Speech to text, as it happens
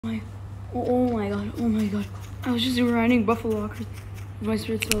my, oh my god, oh my god. I was just riding Buffalo Walkers. My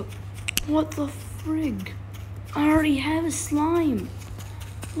spirit's up. What the frig? I already have a slime.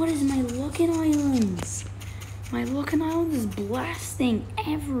 What is my Lookin' Islands? My Lookin' Islands is blasting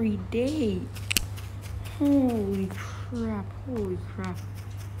every day. Holy crap, holy crap.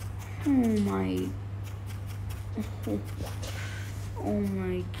 Oh my. Oh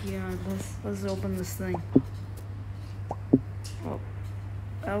my god, let's open this thing.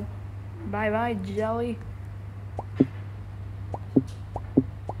 Oh, bye-bye, jelly.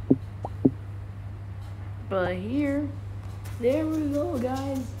 But here, there we go,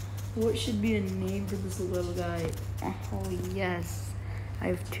 guys. What should be a name for this little guy? Oh yes, I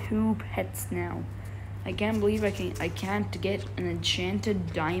have 2 pets now. I can't believe I can't get an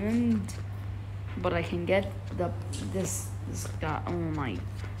enchanted diamond, but I can get this guy. Oh my.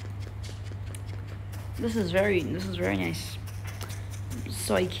 This is very nice.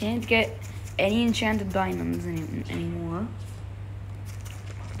 So I can't get any enchanted diamonds anymore,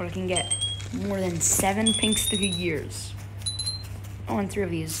 but I can get more than 7 pink sticker gears. Oh, and 3 of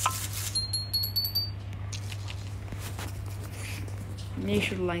these. Make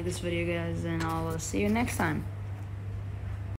sure to like this video, guys, and I'll see you next time.